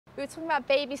We were talking about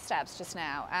baby steps just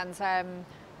now, and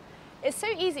it's so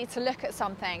easy to look at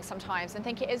something sometimes and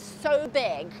think it is so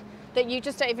big that you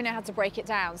just don't even know how to break it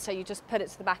down. So you just put it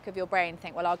to the back of your brain,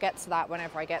 think, well, I'll get to that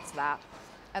whenever I get to that,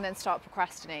 and then start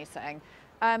procrastinating.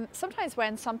 Sometimes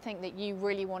when something that you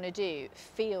really want to do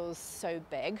feels so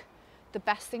big, the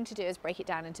best thing to do is break it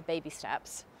down into baby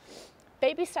steps.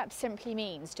 Baby steps simply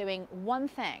means doing one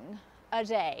thing a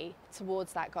day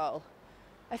towards that goal.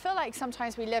 I feel like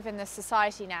sometimes we live in this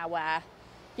society now where,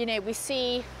 you know, we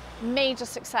see major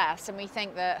success and we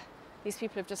think that these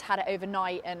people have just had it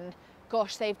overnight and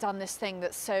gosh, they've done this thing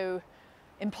that's so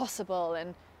impossible.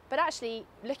 But actually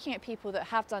looking at people that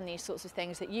have done these sorts of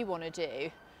things that you want to do,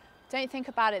 don't think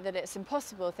about it that it's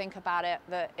impossible, think about it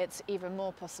that it's even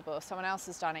more possible. If someone else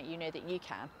has done it, you know that you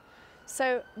can.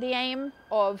 So the aim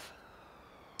of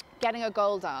getting a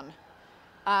goal done,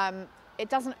 it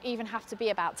doesn't even have to be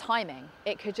about timing.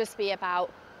 It could just be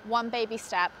about one baby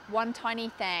step, one tiny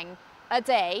thing a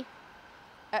day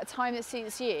at a time that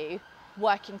suits you,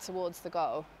 working towards the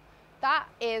goal. That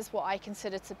is what I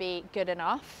consider to be good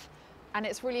enough. And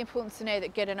it's really important to know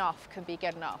that good enough can be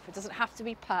good enough. It doesn't have to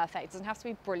be perfect, it doesn't have to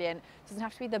be brilliant, it doesn't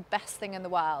have to be the best thing in the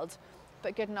world,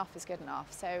 but good enough is good enough.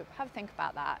 So have a think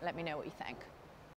about that, let me know what you think.